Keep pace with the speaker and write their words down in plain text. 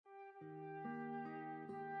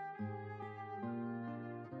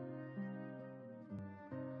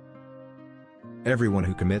Everyone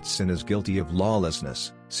who commits sin is guilty of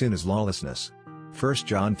lawlessness. Sin is lawlessness. 1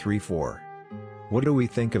 John 3:4. What do we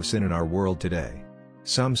think of sin in our world today?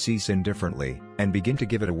 Some see sin differently, and begin to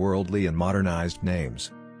give it a worldly and modernized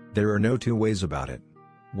names. There are no two ways about it.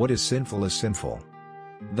 What is sinful.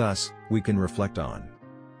 Thus, we can reflect on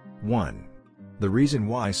 1. The reason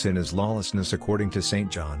why sin is lawlessness according to St.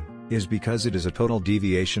 John, is because it is a total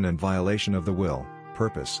deviation and violation of the will,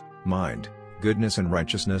 purpose, mind, goodness and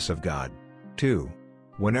righteousness of God. 2.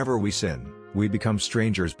 Whenever we sin, we become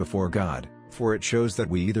strangers before God, for it shows that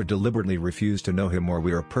we either deliberately refuse to know Him or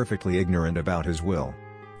we are perfectly ignorant about His will.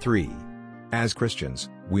 3. As Christians,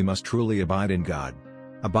 we must truly abide in God.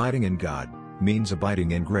 Abiding in God means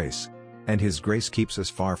abiding in grace. And His grace keeps us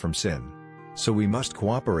far from sin. So we must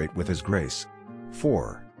cooperate with His grace.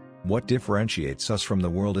 4. What differentiates us from the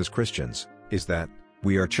world as Christians, is that,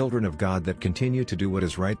 we are children of God that continue to do what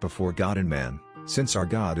is right before God and man, since our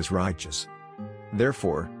God is righteous.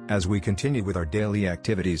 Therefore, as we continue with our daily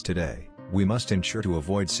activities today, we must ensure to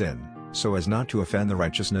avoid sin, so as not to offend the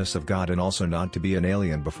righteousness of God and also not to be an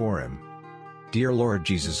alien before Him. Dear Lord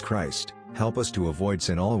Jesus Christ, help us to avoid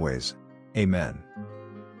sin always. Amen.